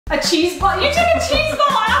A cheese ball? You took a cheese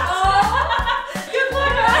ball out! Good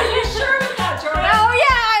luck. Are you sure with that, Jordan? Oh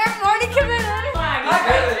yeah, I'm already committed.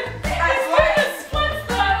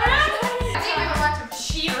 There's even a bunch of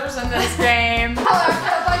cheaters in this game. Oh, I've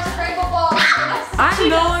got a bunch of rainbow balls. I'm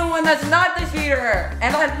the only one that's not the cheater,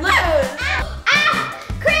 and I lose.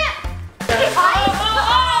 Cramp!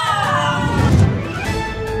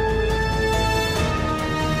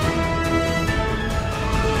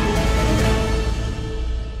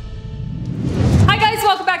 Hi guys,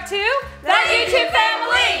 welcome back to the YouTube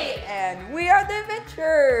family. And we are the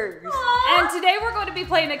adventurers. And today we're going to be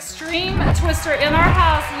playing Extreme Twister in our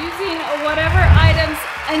house using whatever items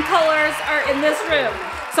and colors are in this room.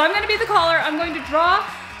 So I'm going to be the caller. I'm going to draw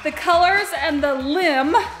the colors and the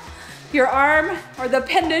limb, your arm or the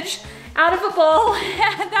appendage, out of a bowl,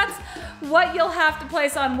 and that's what you'll have to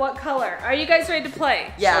place on what color. Are you guys ready to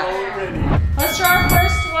play? Yeah. Let's draw our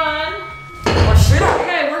first one.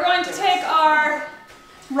 Okay, we're going to take our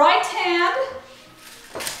right hand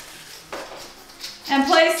and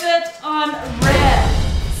place it on red.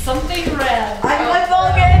 Something red. I'm like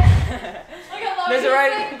Logan. Look at Logan. There's a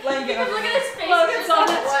right You can look at his face. Logan's on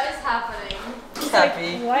it. What is happening? He's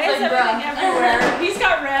happy. Why He's is like, everything bruh. everywhere? He's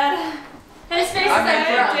got red. His face is I'm like, like,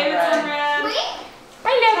 bruh. David's on red.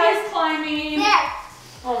 Ty's climbing. I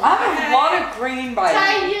have a lot of green by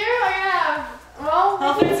Ty, me. you are gonna have. Well,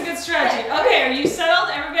 I think it's a good strategy. Okay, are you settled?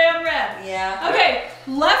 Everybody on red. Yeah. Okay,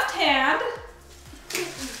 left hand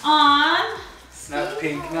on Not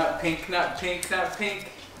pink, not pink, not pink, not pink.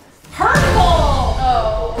 purple.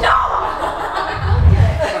 oh. No!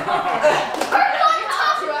 Purple on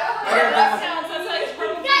top. That sounds like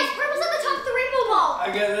purple. Guys, purple's at the top of the rainbow ball. I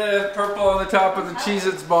got the purple on the top of the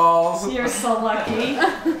Cheez-Its balls. You're so lucky.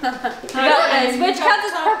 Which counts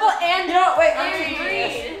as purple and You know, wait,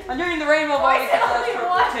 Green. I'm doing the rainbow ball because that's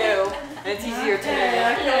purple too. And it's easier to do.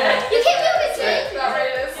 Okay. you can't move it, Jake.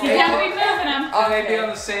 You can't be moving them. Can they be on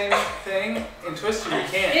the same thing? In Twister you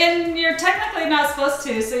can't. And you're technically not supposed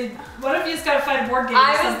to, so one of you's got to fight a board game.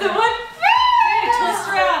 I was the one. Okay, twist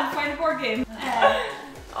around, fight a board game.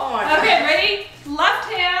 Oh my god. Okay, ready? Left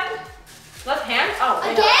hand. Left hand? Oh.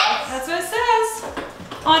 Again? That's what it says.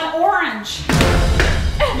 On orange.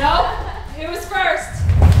 Nope. It was first.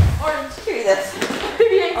 Orange. Give me this.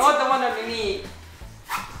 I want the one underneath.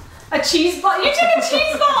 A cheese ball. You took a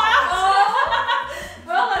cheese ball out.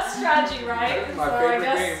 Well, that's strategy, right? My So I favorite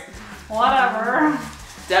guess game. whatever.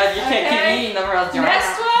 Dad, you can't Okay. keep eating them or else you're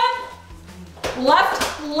Next out. one.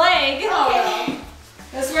 Left leg. Okay.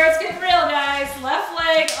 This is where it's getting real, guys. Left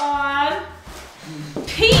leg on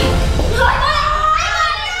pink.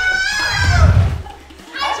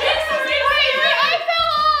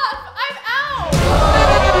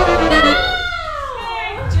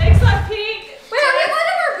 Jake's on pink. Technically,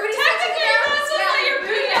 you're not supposed to let your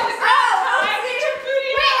booty on the ground. Ty, get your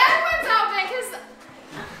booty out.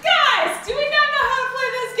 Guys, do we not know how to play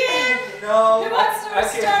this game? No. Who wants to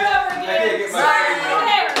start over I again? can't get my finger.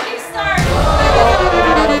 Okay, restart.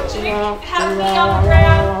 Jake, have me on the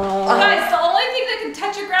ground. Guys, the only thing that can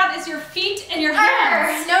touch your ground is your feet and your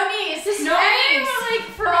hands. No knees. No knees.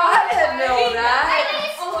 I didn't know that.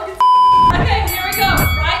 Okay, here we go.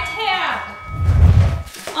 Right hand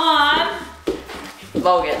on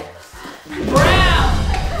Logan. brown.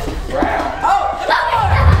 Brown. Oh!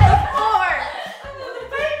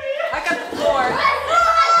 I got the floor.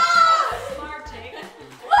 Smart, Jake. Jake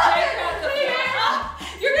got the floor.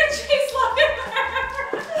 You're gonna chase Logan.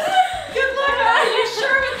 Good luck. Are you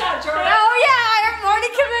sure with that, Jordan? Oh yeah, I'm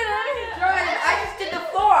already committed. Jordan, I just did the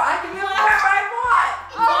floor. I can move wherever I want.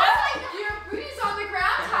 Your booty's on the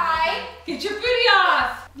ground, Ty. Get your booty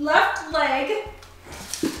off. Left leg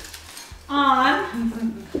on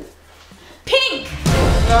pink.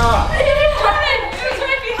 Ah, Jordan, it was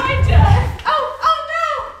right behind you. Oh no.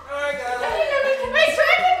 I got it. Wait, try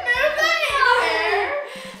to move that in there.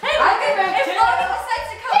 I can move If too. Logan decides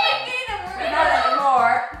to come back in and we're Not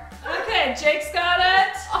anymore. Okay, Jake's got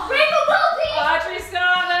it. rainbow ball pink. Audrey's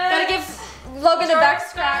got it. Gotta give Logan a back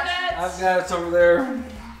Jordan's got scratch. I've got it over there. it.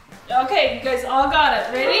 Okay, you guys all got it.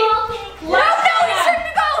 Ready? No, he's trying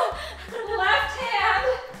to go. Left hand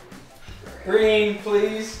Green,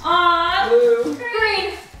 please. on Blue.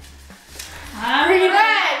 Green. Green.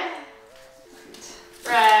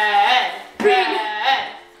 Red.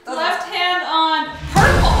 Left hand on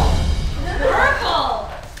purple. Purple.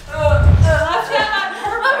 Left hand on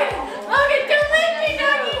purple. Logan, don't leave me,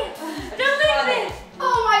 doggy. Don't leave me.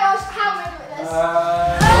 Oh my gosh, how am I doing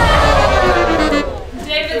this?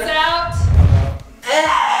 David's out.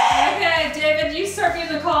 Okay, David, you start being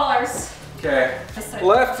the callers. Okay.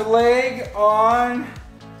 Left leg on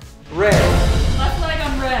red. Left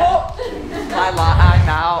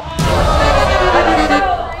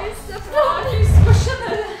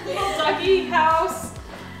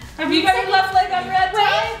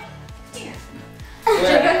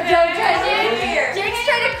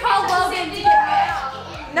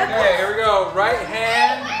Okay, here we go. Right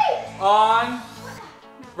hand on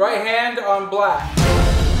black. Right hand on black.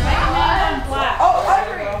 Oh, Right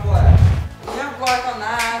hungry. hand on black. You have black on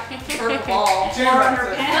that. Purple ball. Two Or on her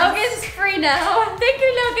minutes. pants. Logan's free now. Thank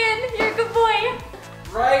you, Logan. You're a good boy.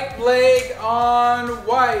 Right leg on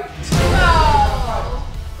white. No.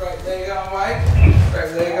 Right leg on white.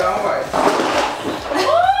 Right leg on white.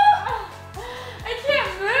 I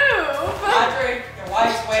can't move. Audrey, the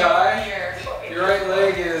white's way over here. Your right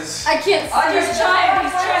leg is. I can't see. Audrey, He's trying to Oh. get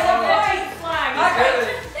to the flag. He's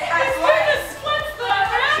Audrey, trying to split stuff.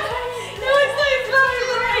 No, it's like it's not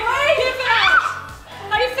even right. Give it out.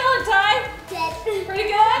 How you feeling, Ty? Pretty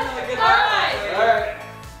good? All right. Alright.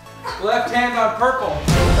 Left hand on purple.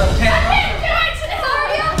 Left hand on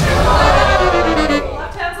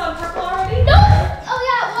Left hand's on purple already?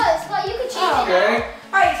 Okay.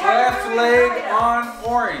 Left leg on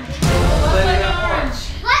orange. Left leg on orange.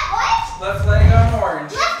 Left leg on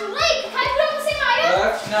orange. Left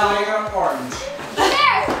leg on orange.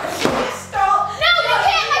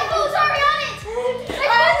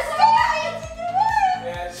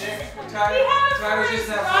 Yeah, Jamie, Ty was just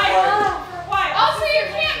that for white. Also, you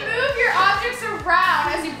can't move your objects around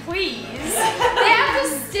as you please. They have to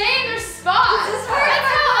stay in their spot. That's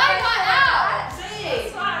how I got out.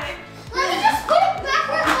 It's fine. Those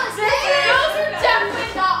are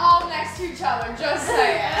definitely not all next to each other, just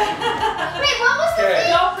saying.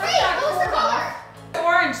 Don't bring that cord off.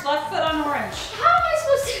 Orange. Left foot on orange.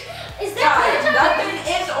 Nothing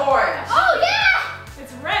is orange.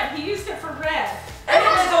 It's red. He used it for red. It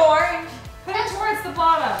is orange. Put it towards the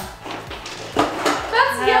bottom.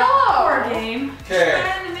 That's Poor yellow. game. Okay.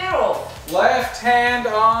 Right in the middle. Left hand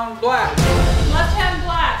on black. Left hand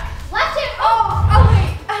black. Oh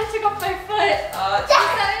wait, I took off my foot.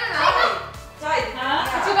 Tight. Huh? I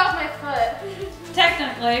took off my foot.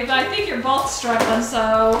 Technically, but I think you're both struggling,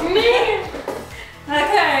 so. Okay.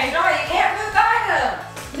 No, you can't move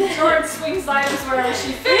items. Jordan swings items wherever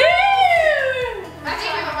she fits. I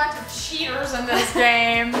think we have a bunch of cheaters in this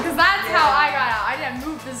game because that's how I got out. I didn't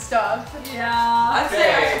move this stuff. Yeah. I'd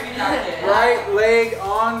say I should be knocking. Right leg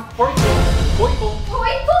on purple. Purple.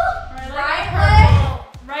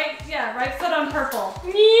 Right foot on purple.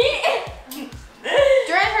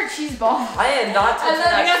 During her cheese ball. I am not touching I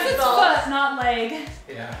that guess cheese it's ball. foot, not leg.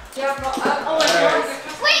 Yeah. Yeah, but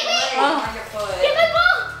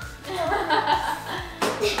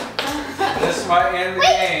This might end the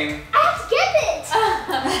game.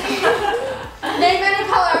 Name any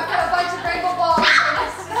color. I've got a bunch of rainbow balls.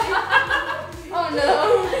 Oh no.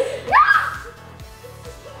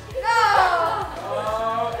 No.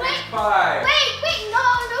 Oh, it's 5, 4,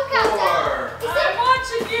 I'm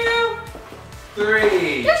watching you.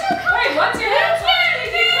 3. Wait, what's your hand?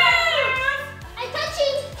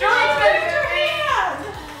 Jordan's gonna do your hand.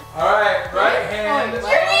 Alright, right hand. Your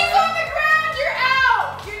knees on the ground. You're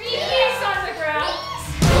out. Your knees. Knees on the ground.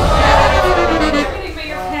 Everything but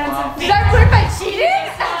your hands and feet. Did I prove I cheated?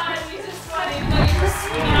 You just funny, but you were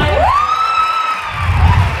swinging items.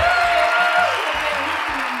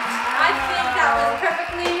 I think that was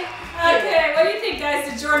perfectly. Okay, what do you think, guys?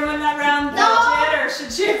 Did Jordan win that round? Legit, or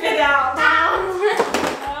should she fit out? Oh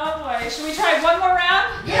boy, should we try one more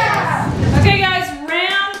round? Yeah. Okay, guys,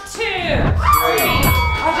 round 2.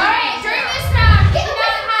 Alright, during this round, you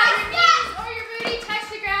cannot have your knees or your booty touch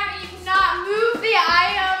the ground and you cannot move the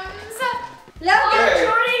items. Okay.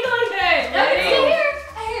 Okay, ready?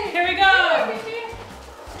 Here we go.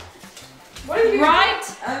 What are you Right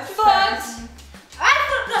foot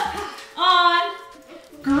on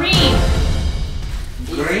green.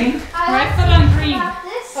 Green? Right foot on green.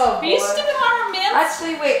 Oh, Are you boy. stupid on mints?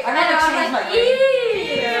 Actually, wait. I'm gonna change my green.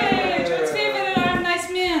 Yeah, Jordan's favorite are nice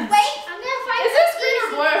mints. Is this green or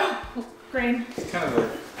blue? Green. It's kind of a.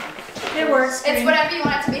 It works. It's Green. whatever you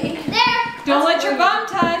want it to be. Don't let your bum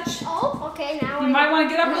touch. Okay, now You might want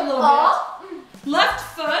to get up a little bit. Left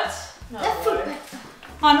foot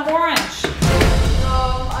on orange.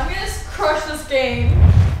 I'm gonna crush this game.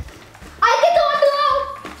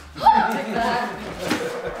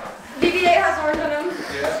 BB-8 has orange on him.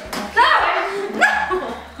 Yeah.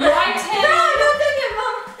 Right hand. Don't take it,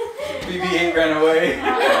 Mom. BB-8 ran away.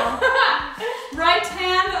 Right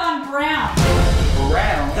hand on brown.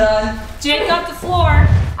 Brown. Done. Jake got the floor.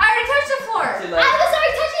 I already touched the floor. Too late.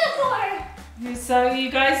 So you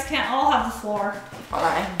guys can't all have the floor.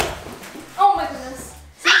 Fine. Oh my goodness.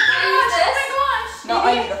 Oh my gosh. No, I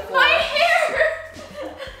need the floor. My hair.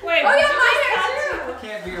 Wait. Oh did yeah, you my just hair touch too.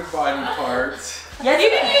 Can't be your body parts. Yes, You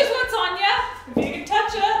can it use what's on you if you can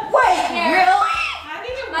touch it. Wait, Hair. really? I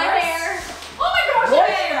think it My works. hair. Oh my gosh. What?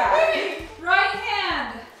 my hair. Right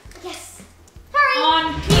hand Yes. on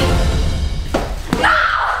pink.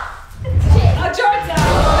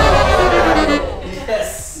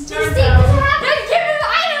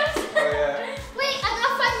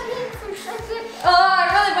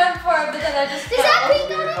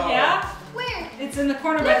 in the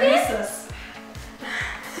corner by Lisa's.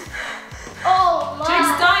 Oh my.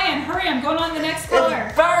 Jake's dying. Hurry, I'm going on to the next color.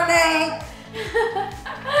 It's burning.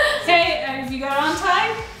 Okay, have you got on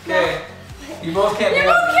time? Okay. You both can't be You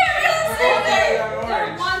both can't be on the same thing.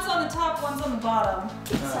 There, one's on the top, one's on the bottom.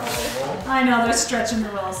 Oh. I know, they're stretching the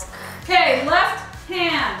rules. Okay, left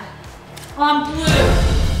hand on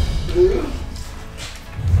blue. Blue.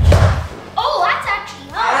 Oh, that's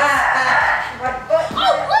actually nice. My foot.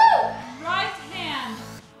 Oh, blue. Right hand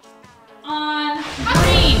on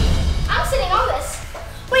green. I'm sitting on this.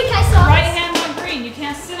 Wait, can I sit on Right this? hand on green. You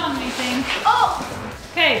can't sit on anything. Oh,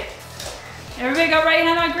 Okay. Everybody got right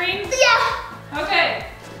hand on green? yeah. Okay.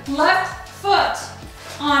 Left foot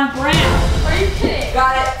on brown. Are you kidding?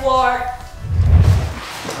 Got it, floor.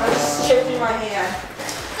 I'm just shifting my hand.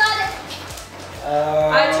 Got it.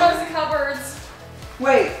 I chose the cupboards.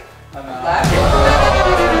 Wait. I'm out. Left. I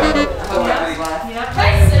hope Yeah. that's left. Yep. Can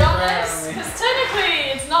I sit on this? Because technically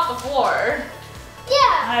it's not the floor. Yeah.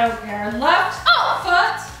 I don't care.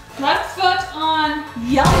 Left foot on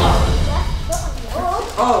yellow.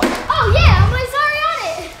 Oh, Oh, yeah. I'm sorry on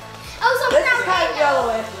it. I was on this brown is kind of right now.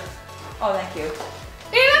 yellowish. Oh, thank you.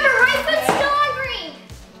 Remember, right foot's still on green.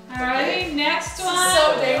 Alrighty, next one. So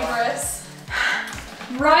dangerous.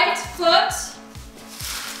 Right foot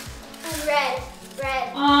And red.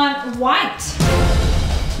 Red. on white.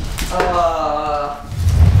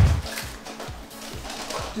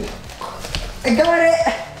 I got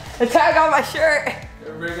it. The tag on my shirt.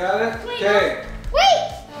 Everybody got it? Okay. Wait.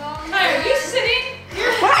 Hi, are you sitting?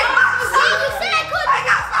 You're See, you said I couldn't. I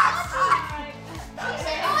got my You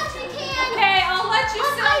said Audrey can. Okay, I'll let you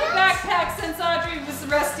sit on the backpack since Audrey was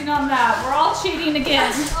resting on that. We're all cheating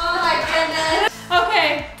again. Oh my goodness.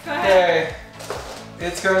 Okay, go ahead. Okay.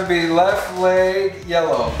 It's going to be left leg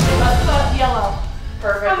yellow. Left foot yellow.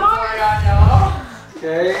 Perfect. Come on. Sorry on yellow.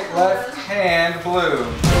 Okay. Left hand blue.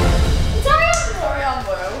 Sorry, I'm Sorry on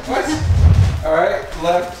blue. What? All right.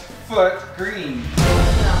 Left foot green.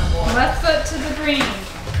 Left foot to the green.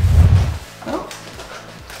 I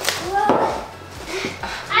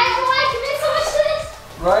don't want to commit so much to this.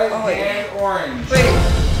 Right wait. hand orange. Wait.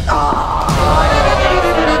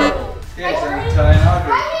 Okay, so you're tying Audrey.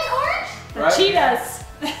 Right hand orange? Right Cheetahs.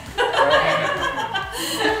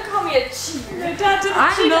 Don't call me a cheater. They're down to the I'm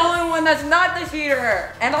the cheetahs. only one that's not the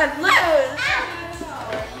cheater, and I lose.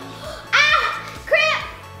 Cramp.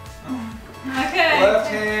 Okay. Left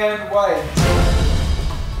hand white.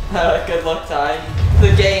 Good luck, Ty.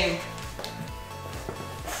 The game.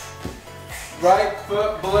 Right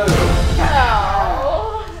foot blue.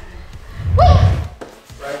 Oh.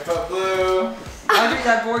 Right foot blue. Audrey,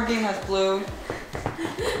 that board game has blue.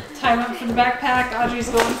 Ty went for the backpack. Audrey's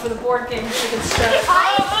going for the board game. She can stretch.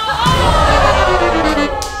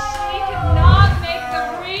 She cannot make the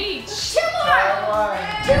reach. Two more. Tie line.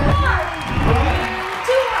 Two more.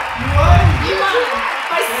 Two more. You won. You won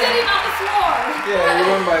by sitting on the floor. Yeah, you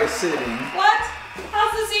won by sitting. What?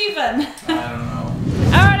 How's this even? I don't know.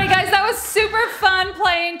 Alrighty guys, that was super fun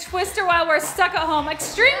playing Twister while we're stuck at home.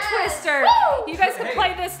 Extreme Twister. Woo! You guys can Hey.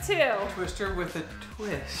 play this too. Twister with a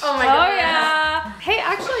twist. Oh my Oh goodness. yeah. Hey,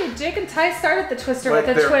 actually, Jake and Ty started the Twister Like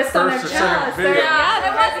with a their twist on their first or second channel. video. Yeah, It they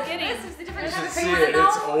were at the was beginning. This is the different You type should of see thing. it.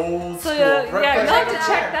 It's old So school. yeah, you'll have to there.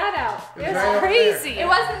 check that out. It's It's right over crazy. It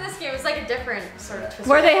wasn't this game. It was like a different sort of twist.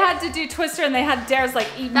 Where they had to do Twister and they had dares like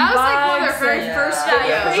eating That was like one of bugs their very and first Yeah. videos.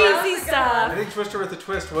 Yeah. That was crazy a good stuff. I think Twister with a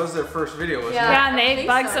Twist was their first video, wasn't Yeah. it? Yeah, and they I ate think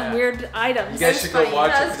bugs so. and weird items. You guys should go funny. watch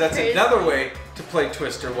it That's because that's crazy. another way to play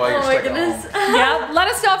Twister while you're Oh my stuck goodness. at home. Yeah, let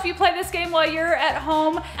us know if you play this game while you're at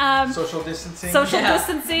home. Social distancing. Social Yeah.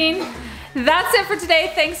 distancing. That's it for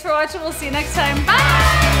today. Thanks for watching. We'll see you next time.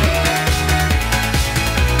 Bye!